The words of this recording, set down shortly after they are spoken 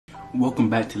Welcome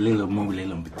back to Lalor&More,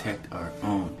 Lalor and Protect Our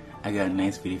Own. I got a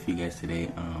nice video for you guys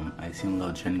today. I seen a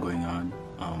little trend going on,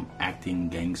 acting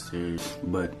gangster,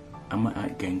 but I'm gonna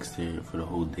act gangster for the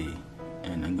whole day,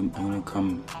 and I'm gonna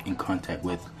come in contact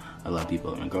with a lot of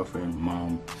people, my girlfriend,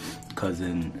 mom,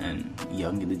 cousin, and yeah,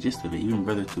 I'm gonna get the gist of it, even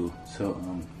brother too. So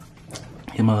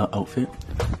here's my little outfit.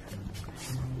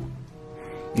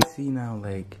 You see now,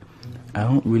 like, I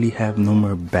don't really have no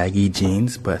more baggy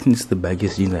jeans, but I think it's the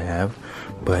baggiest jeans I have.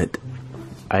 But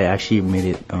I actually made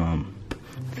it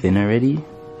thin already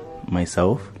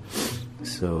myself,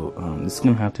 so this is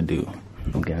gonna have to do.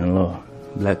 I'm getting a little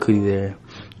black hoodie there,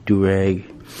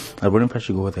 do-rag. I wonder if I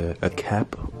should go with a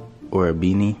cap or a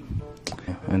beanie.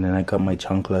 And then I got my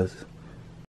chanclas.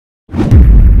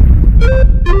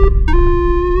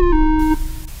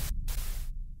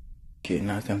 Okay,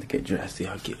 now it's time to get dressed.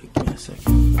 I'll give me a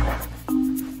second.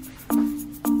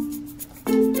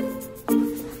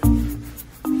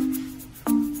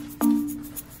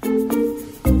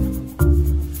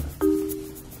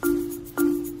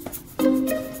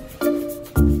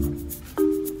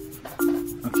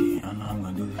 Okay, I know how I'm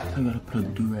gonna do this. I gotta put a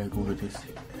do-rag over this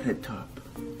head top.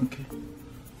 Okay.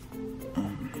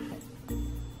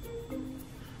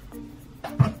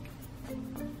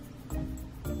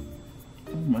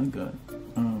 Oh my god.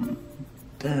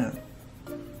 Damn.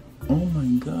 Oh my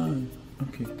god.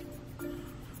 Okay.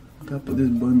 I gotta put this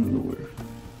bun lower.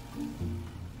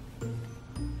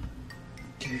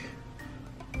 Okay.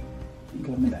 You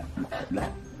got me that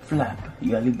flap.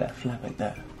 You gotta leave that flap like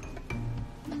that.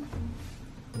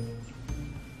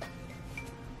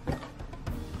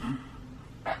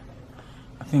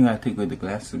 I think I gotta take away the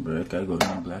glasses, bro. I gotta go with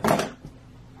no glasses.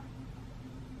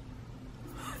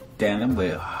 Damn, that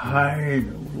boy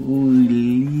hard.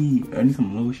 Holy. I need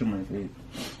some lotion on my face.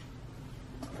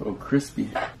 So crispy.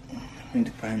 I need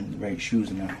to find the right shoes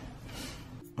now.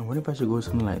 I wonder if I should go with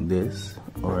something like this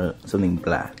or something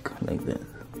black like this.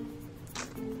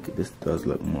 Okay, this does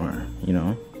look more, you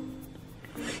know,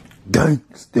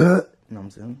 gangster. You know what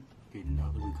I'm saying? Okay, now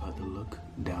that we got the look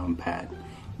down pat,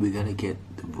 we gotta get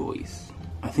the voice.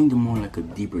 I think the more like a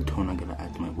deeper tone I gotta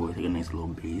add to my voice, like a nice little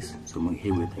bass. So I'm gonna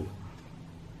hit with like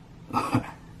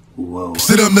whoa.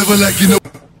 Sit up, never like you know.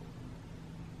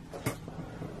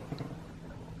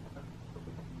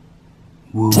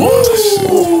 Whoa.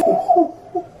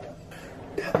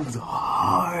 That was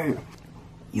hard.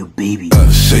 Yo, baby.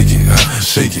 Shake it,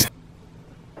 shake it.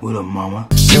 What up, mama?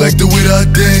 She like the way that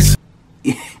I dance.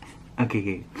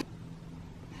 Okay.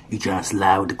 You tryna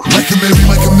slide with the crew? Like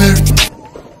a Mary.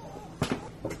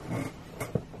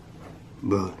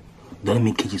 Bro, don't let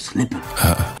me catch you slipping.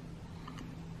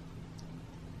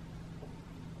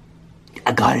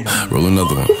 I got it. Roll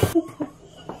another one.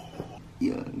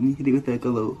 Yeah, let me hit it with that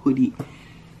little hoodie.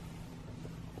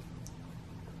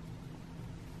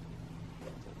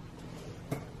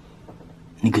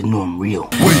 Niggas know I'm real.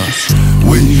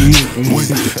 Wait.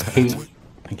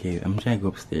 Okay, I'm trying to go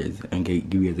upstairs and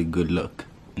give you guys a good look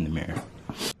in the mirror.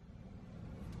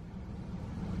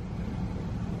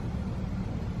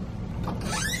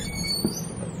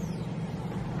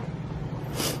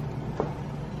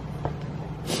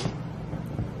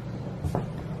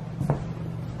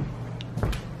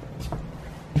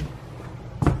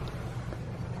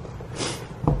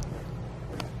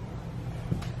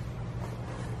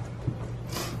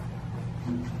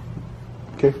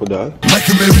 Careful, dog. Like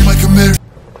a Mary.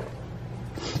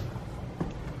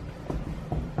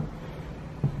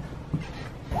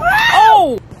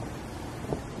 Oh!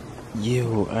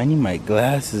 Yo, I need my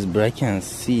glasses, bro. I can't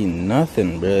see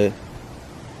nothing, bro.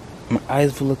 My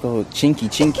eyes will look all chinky.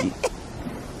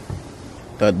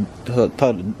 Thought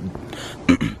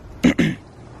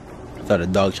a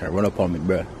dog tried to run up on me,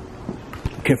 bro.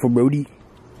 Careful, Brody.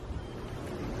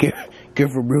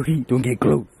 Careful, Brody. Don't get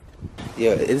close.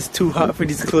 Yo, it's too hot for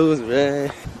these clothes, bro.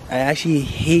 I actually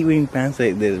hate wearing pants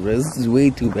like this, bro. This is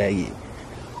way too baggy.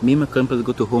 Me and my cousin supposed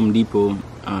to go to Home Depot,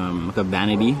 like a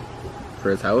vanity for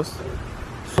his house.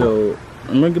 So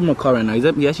I'm gonna give him a call right now. He's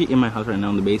actually in my house right now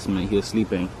in the basement. He was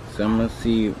sleeping, so I'm gonna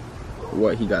see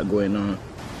what he got going on.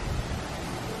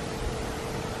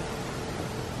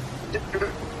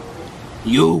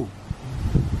 Yo.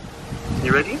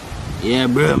 You ready? Yeah,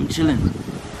 bro. I'm chilling.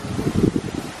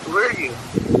 Where are you?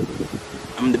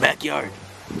 I'm in the backyard.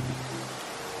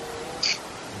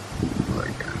 Oh my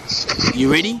gosh. You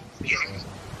ready?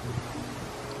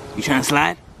 You trying to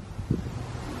slide?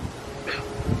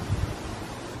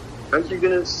 Aren't you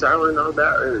gonna shower and all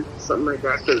that or something like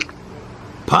that? Cause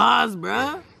Pause,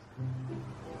 bruh.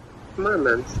 come on,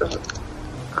 man, stop.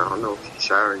 I don't know if you're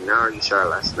showering now or you showered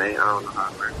last night. I don't know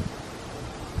how it works.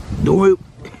 Don't worry.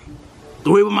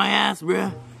 Away with my ass,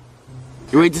 bro.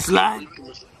 You ready to slide?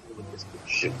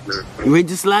 You ready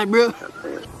to slide, bro?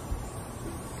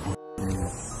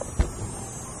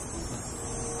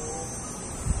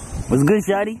 What's good,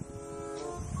 shawty?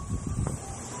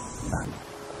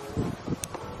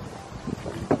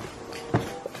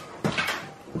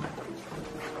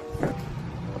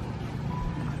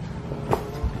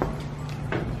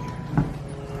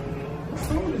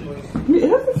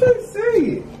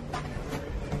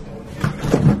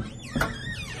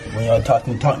 When y'all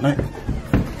talking talk night.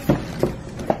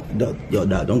 Yo,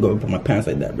 dog, don't go up on my pants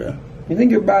like that, bro. You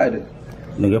think you're bad?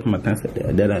 Don't go up on my pants like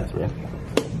that. Dead ass, bro.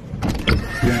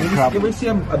 You ever see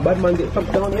a bad man get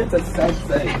fucked down yet? That's a sad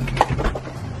thing.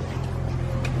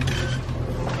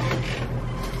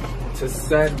 It's a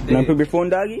sad day. You wanna put your phone,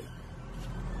 doggy?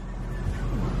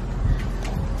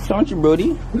 Don't you,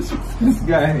 Brody? This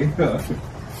guy.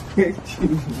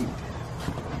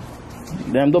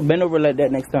 Damn, don't bend over like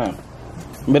that next time.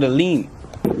 You better lean.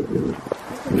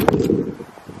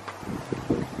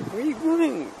 Where are you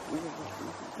going?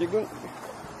 You're going.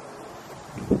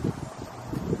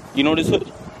 You know this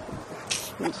hood?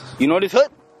 You know this hood?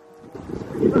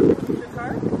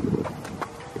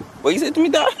 What you said to me,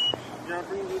 dog?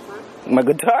 My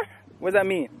guitar? What does that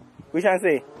mean? What you trying to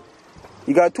say?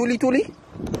 You got a toolie?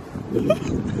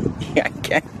 I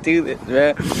can't do this,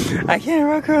 bro. I can't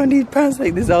rock around these pants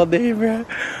like this all day, bro.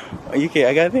 Okay,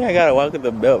 I gotta walk with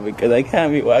the belt because I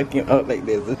can't be walking out like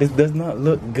this. This does not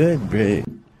look good, bro.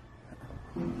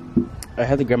 I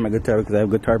had to grab my guitar because I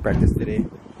have guitar practice today.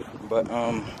 But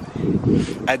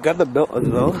I grabbed the belt as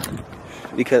well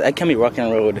because I can't be walking on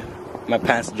the road. My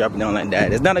pants dropping down like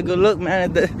that. It's not a good look,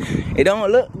 man. It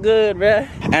don't look good, bruh.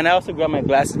 And I also grabbed my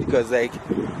glasses because, like,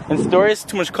 in stores,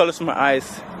 too much colors for my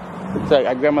eyes. So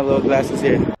I grabbed my little glasses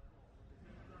here.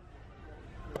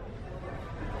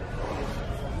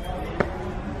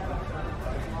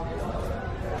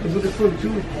 Look at foot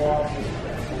too.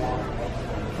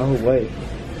 Oh wait.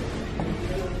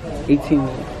 18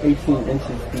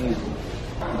 inches deep.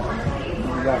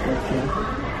 You got 18.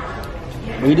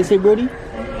 What you just say, Brody?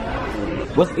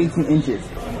 What's 18 inches?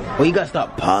 Well, you gotta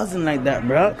stop pausing like that,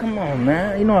 bro. Come on,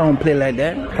 man. You know I don't play like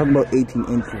that. Talk about 18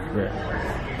 inches, bro.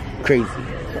 Crazy.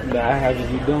 That I have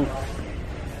if you don't.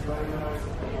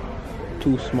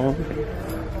 Too small.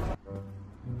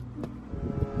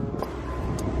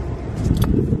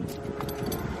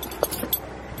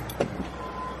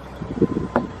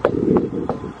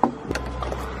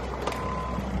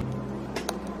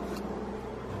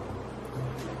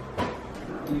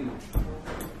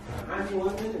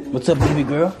 What's up, baby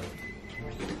girl?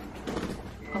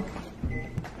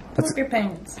 Pull up your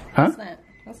pants. Huh? What's that?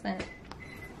 What's that?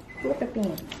 Pull up your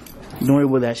pants. Don't worry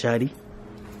about that, shawty.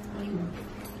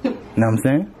 Know what I'm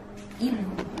saying?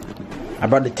 I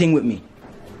brought the ting with me.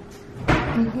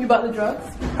 You bought the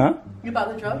drugs? Huh? You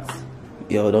bought the drugs?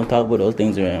 Yo, don't talk about those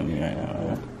things around me right now.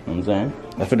 Right? Know what I'm saying?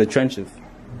 That's for the trenches.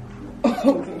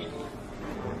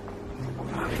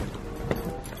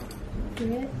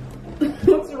 Okay.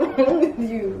 What's wrong with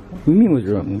you? What do you mean what's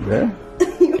wrong with me, bro?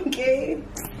 You okay?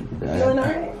 Feeling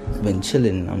alright? I've been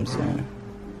chilling, you know what I'm saying?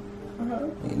 Uh-huh.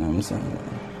 You know what I'm saying?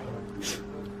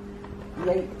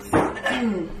 Late.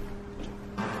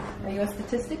 Are you a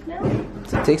statistic now?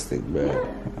 Statistic, bro.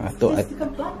 Yeah. I thought Statistic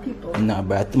of black people. Nah,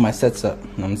 bro, I threw my sets up, you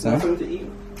know what I'm saying? Nothing to eat.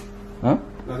 Huh?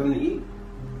 Nothing to eat.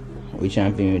 What you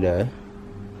trying to feed me, dad?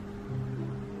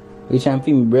 What you trying to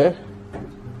feed me, bro?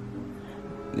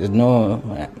 There's no,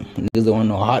 niggas don't want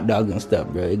no hot dogs and stuff,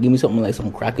 bro. Give me something like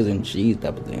some crackers and cheese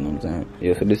type of thing, you know what I'm saying?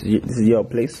 Yeah, so this is your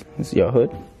place? This is your hood?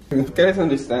 You guys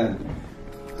understand.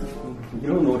 You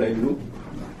don't know what I do. You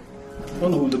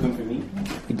don't know who's looking for me.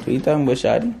 What you talking about,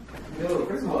 shawty? Yo,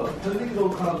 first of all, those niggas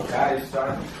don't call guys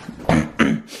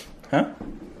shoddy. Huh?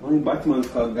 Only Batman's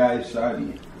called guys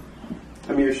shoddy.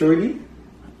 I'm your shorty?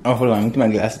 Oh, hold on, let me get my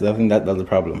glasses. I think that's the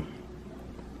problem.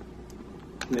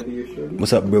 Maybe your shorty?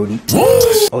 What's up, Brody?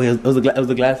 Oh, it was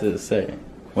the glasses. Sorry.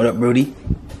 What up, Brody?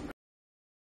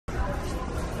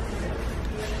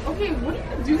 Okay, what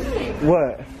are you doing?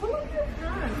 What? Pull up your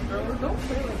pants, bro. Don't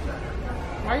play like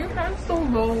that. Why are your pants so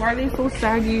low? Why are they so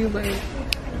saggy? Like,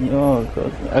 Yo,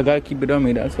 I gotta keep it on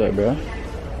me. That's why, bro.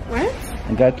 what?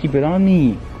 I gotta keep it on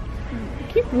me.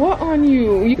 Keep what on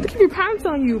you? You can keep your pants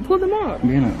on you. Pull them up.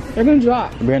 Brianna, They're gonna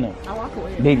drop. Brianna, I'll walk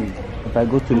away. baby. If I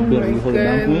go to the Oh bed, my will you hold it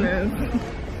down for me? goodness.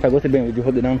 If I go to the bed, would you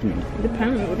hold it down for me?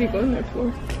 Depends. What are you going there for?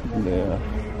 Yeah. You know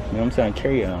what I'm saying?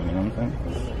 Carry it on me, you know what I'm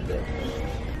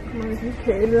Come on, if you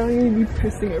carried it on you, you'd be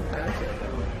pissing your pants.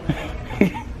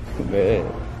 saying?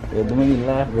 Man. Yo, don't make me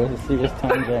laugh, bro. It's serious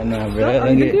times right now, bro. Are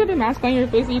you gonna get a mask on your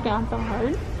face so you can act that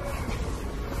hard?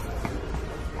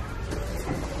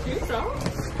 you stop?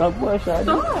 Stop what, Shadi?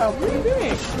 Stop. What are you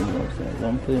doing?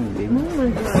 I'm playing, baby. Oh my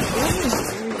god.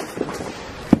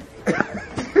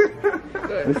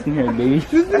 Listen here, baby.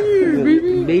 Listen here,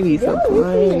 baby. Baby, stop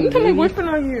playing. Look at my boyfriend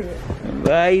on you.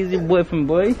 Why is your boyfriend,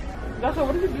 boy? That's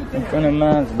what did you do to him? In front of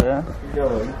mine, bro.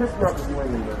 Yo, you pissed me off this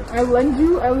morning, bro. I lend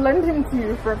him to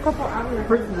you for a couple hours.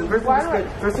 First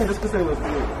thing, just to say was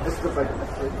just like,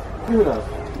 do that.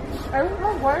 I don't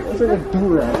know why. What's like a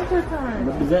do-rag? Winter time.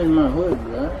 Representing my hood,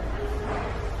 bro.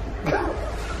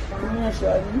 Come here,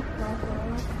 Shadi.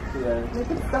 Yeah.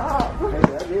 Make it stop.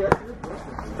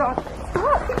 Stop.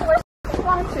 Stop. People are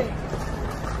watching.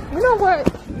 You know what?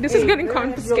 This is getting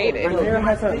confiscated.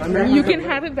 You can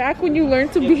have it back when you learn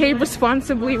to behave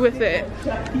responsibly with it.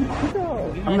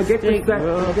 I'm gonna get this back.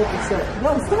 No,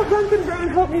 stop ranking, bro,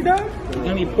 and help me, dog. You're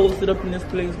gonna be posted up in this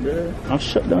place, bro. I'll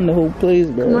shut down the whole place,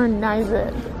 bro. Come on, nice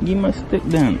it. Give my stick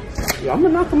down. Yo, I'm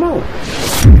gonna knock him out.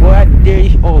 Boy, I dare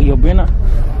you. Oh, yo, Brenna.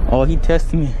 Oh, he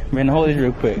tested me. Brenna, hold this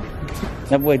real quick.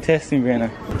 That boy tested me, Brenna.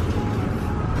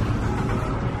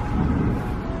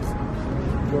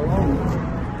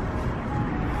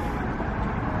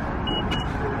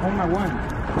 Hold my one.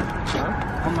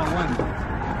 Hold my one.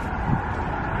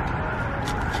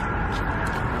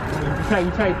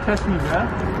 You try to test me, bro.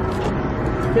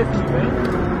 Test me, bro.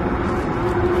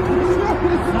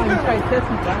 No, you try to test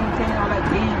me, bro. I ain't playing all that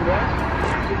game, bro.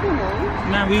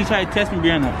 Man, really try to test me,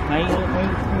 Brianna. I ain't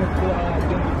play all that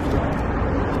game.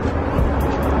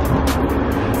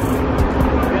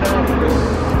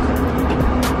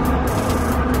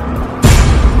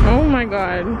 Oh my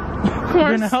god.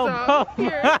 Brianna, help.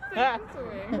 Here,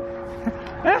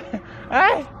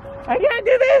 I can't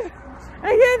do this. I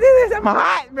can't do this. I'm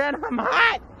hot, man. I'm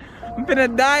hot. I'm finna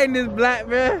die in this black,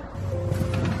 man.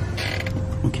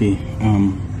 Okay,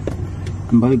 I'm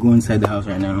about to go inside the house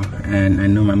right now, and I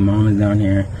know my mom is down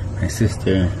here, my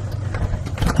sister.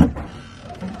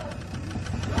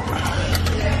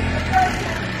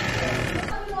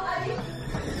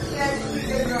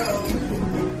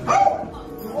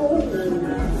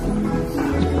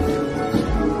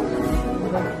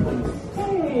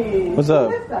 What's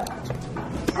up?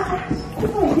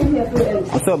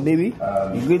 What's up, baby?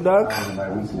 You good, dog?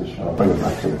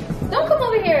 Don't come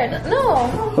over here. No.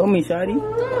 Help me, Shadi.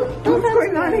 Don't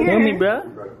touch me. Help me, bruh.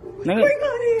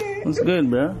 What's good,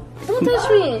 bruh? Don't touch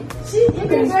me.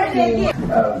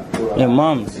 Yeah,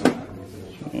 moms.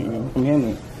 Come help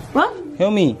me. What?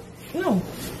 Help me. No.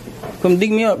 Come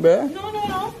dig me up, bruh.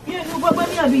 No. Yeah, no, but me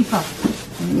a beeper.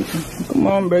 Come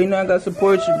on, bro. You know I gotta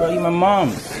support you, bro. You my mom.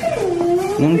 You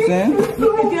know what I'm saying?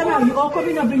 Look at you now. You all come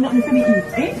in and bring nothing to me eat,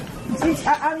 eh? Since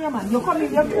I'm your man, you come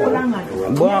in, you're too long, man. You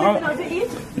bring nothing to eat?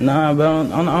 Nah, bro. I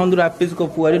don't do that physical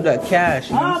food. I do that cash.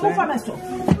 You know what I'm saying?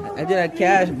 I do that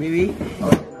cash, baby.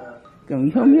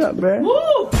 Come help me up, bro.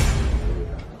 Move!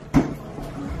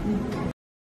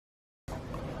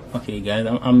 Okay, guys.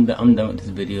 I'm done with this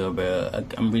video, bro.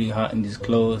 I'm really hot in these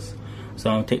clothes,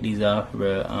 so I'm gonna take these off,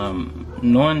 bro.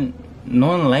 No one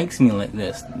likes me like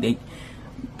this.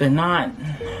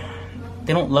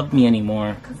 They don't love me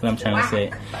anymore. That's what I'm trying to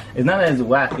say. It's not that it's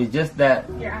whack. It's just that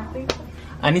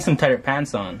I need some tighter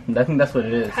pants on. I think that's what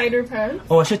it is. Tighter pants?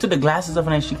 Oh, she took the glasses off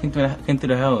and she came to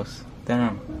the house.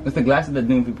 Damn. It's the glasses that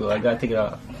doing people. I gotta take it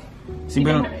off. See,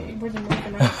 bro. Don't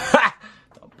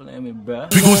blame me, bro.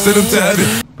 We gon' send them to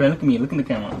heaven. Bro, look at me. Look in the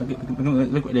camera.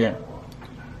 Look right there.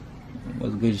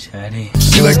 What's good, Shadi?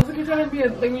 She like, That's like you're trying to be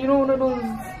you know, one of those.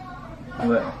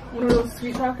 What? One of those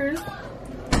sweet talkers.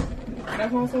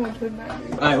 That's not someone could not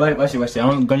be. Alright, watch it.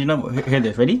 I'm gonna hear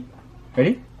this. Ready?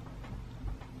 Ready?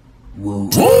 Whoa.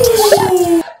 Did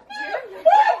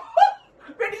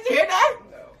you hear that?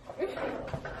 No.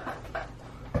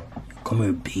 Come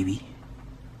here, baby.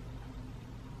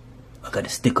 I got a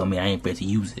stick on me. I ain't afraid to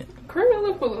use it. Curl your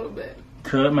lip a little bit.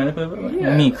 Curl up my lip a little bit? Yeah. What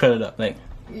do you mean curl it up? Like.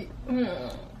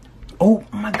 Oh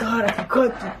my god! I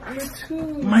forgot Your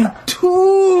tooth. my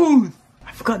tooth.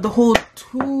 I forgot the whole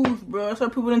tooth, bro. That's why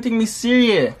people didn't take me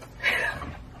serious.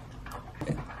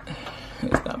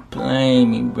 Stop playing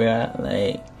me, bro.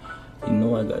 Like, you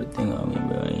know I got a thing on me,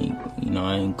 bro.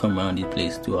 I ain't come around this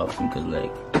place too often because,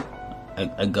 like,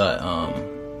 I got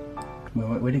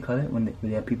what do you call it when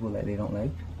they have people that they don't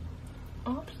like?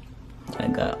 Ops. I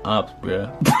got ops, bro.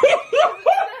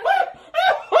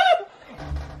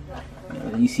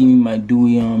 You see me my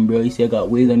dewy on, bro. You see I got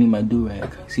waves. I need my do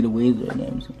rag. See the waves right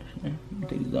there.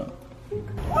 Take this off.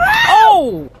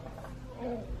 Oh!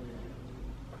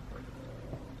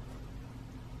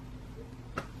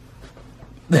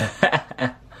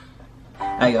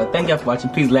 Alright, yo, thank y'all for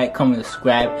watching. Please like, comment,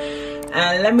 subscribe,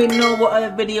 and let me know what other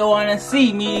video you wanna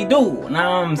see me do. Know what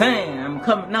I'm saying? I'm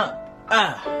coming up.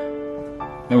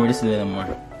 Remember, this is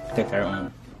Lalor&More. Protect our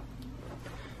own.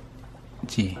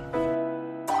 Gee.